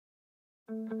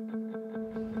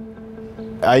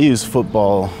I use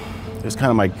football, it was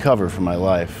kind of my cover for my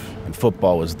life, and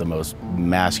football was the most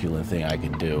masculine thing I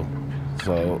could do.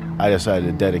 So I decided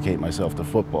to dedicate myself to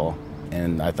football,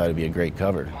 and I thought it'd be a great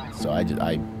cover. So I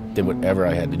did whatever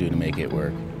I had to do to make it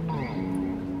work.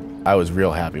 I was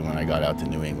real happy when I got out to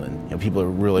New England. You know, people are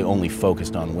really only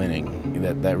focused on winning.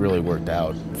 That really worked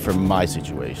out for my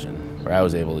situation, where I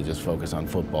was able to just focus on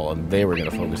football, and they were going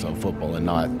to focus on football and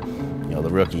not, you know, the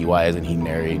rookie, why isn't he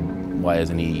married? Why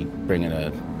isn't he bringing a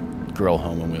girl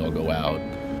home when we all go out?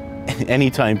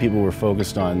 Anytime people were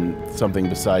focused on something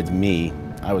besides me,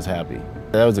 I was happy.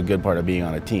 That was a good part of being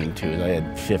on a team too, is I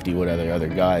had 50 other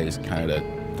guys kind of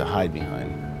to hide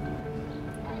behind.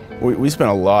 We spent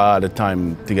a lot of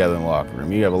time together in the locker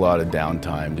room. You have a lot of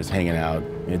downtime, just hanging out.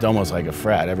 It's almost like a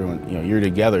frat. Everyone, you know, you're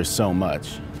together so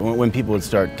much. When people would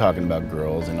start talking about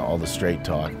girls and all the straight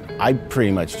talk, I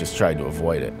pretty much just tried to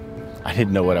avoid it. I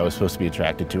didn't know what I was supposed to be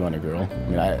attracted to on a girl. I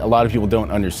mean, a lot of people don't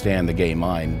understand the gay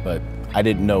mind, but I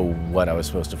didn't know what I was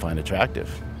supposed to find attractive.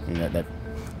 I mean, that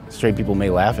straight people may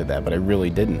laugh at that, but I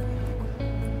really didn't.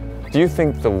 Do you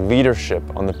think the leadership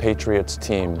on the Patriots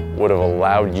team would have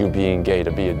allowed you being gay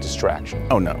to be a distraction?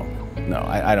 Oh, no. No,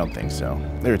 I don't think so.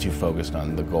 They were too focused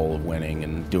on the goal of winning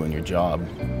and doing your job.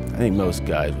 I think most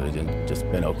guys would have just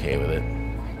been okay with it.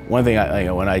 One thing, you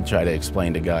know, when I try to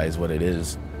explain to guys what it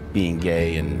is, being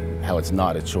gay and how it's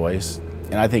not a choice,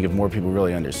 and I think if more people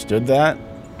really understood that,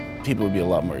 people would be a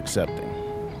lot more accepting.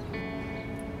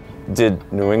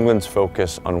 Did New England's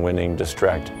focus on winning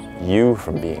distract you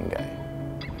from being gay?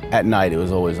 At night, it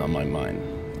was always on my mind.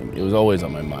 It was always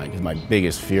on my mind because my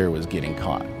biggest fear was getting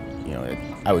caught. You know,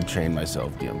 I would train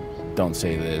myself, you know, don't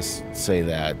say this, say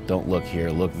that, don't look here,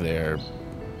 look there.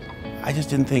 I just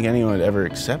didn't think anyone would ever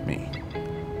accept me.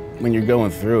 When you're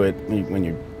going through it, when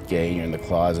you're gay, you're in the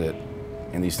closet,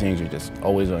 and these things are just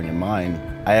always on your mind,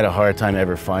 I had a hard time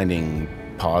ever finding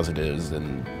positives,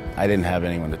 and I didn't have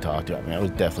anyone to talk to. I mean, I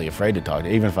was definitely afraid to talk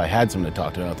to. Even if I had someone to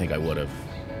talk to, I don't think I would have.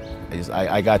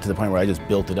 I got to the point where I just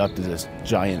built it up to this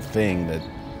giant thing that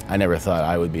I never thought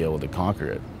I would be able to conquer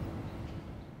it.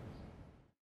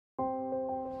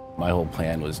 My whole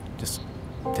plan was just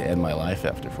to end my life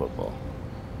after football.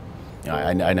 You know,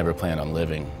 I never planned on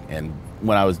living, and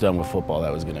when I was done with football,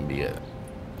 that was going to be it.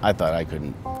 I thought I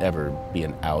couldn't ever be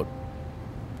an out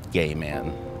gay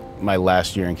man. My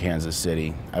last year in Kansas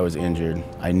City, I was injured.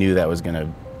 I knew that was going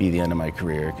to be the end of my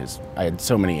career because I had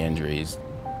so many injuries.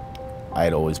 I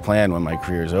had always planned when my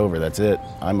career's over, that's it,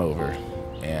 I'm over.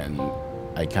 And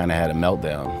I kind of had a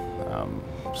meltdown,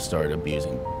 started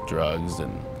abusing drugs,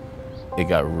 and it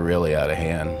got really out of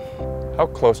hand. How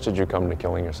close did you come to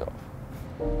killing yourself?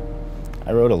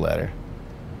 I wrote a letter.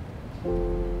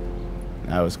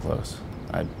 I was close.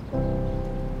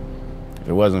 If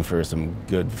it wasn't for some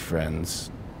good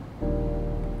friends,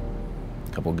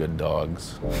 a couple good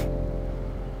dogs,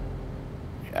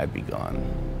 I'd be gone.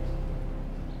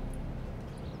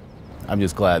 I'm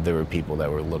just glad there were people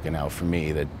that were looking out for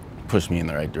me that pushed me in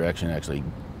the right direction to actually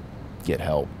get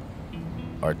help.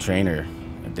 Our trainer,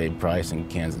 Dave Price in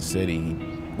Kansas City,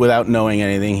 without knowing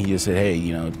anything, he just said, hey,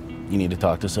 you know, you need to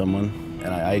talk to someone.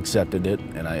 And I accepted it,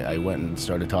 and I went and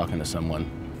started talking to someone.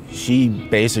 She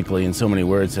basically, in so many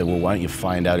words, said, well, why don't you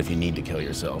find out if you need to kill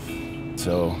yourself?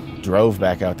 So drove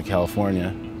back out to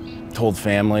California, told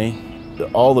family.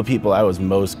 All the people I was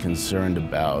most concerned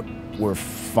about were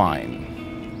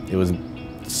fine. It was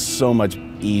so much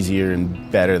easier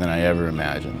and better than I ever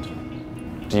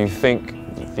imagined. Do you think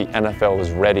the NFL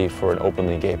is ready for an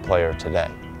openly gay player today?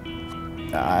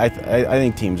 I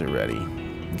think teams are ready.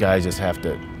 Guys just have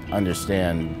to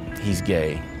understand he's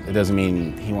gay. It doesn't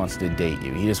mean he wants to date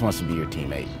you. He just wants to be your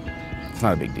teammate. It's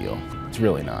not a big deal. It's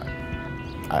really not.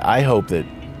 I hope that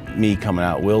me coming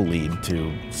out will lead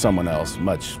to someone else,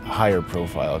 much higher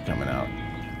profile coming out.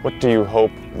 What do you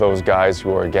hope those guys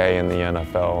who are gay in the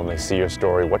NFL and they see your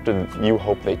story, what do you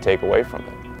hope they take away from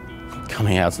it?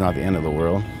 Coming out's not the end of the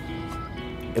world.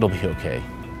 It'll be okay.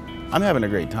 I'm having a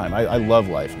great time. I love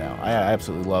life now. I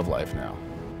absolutely love life now.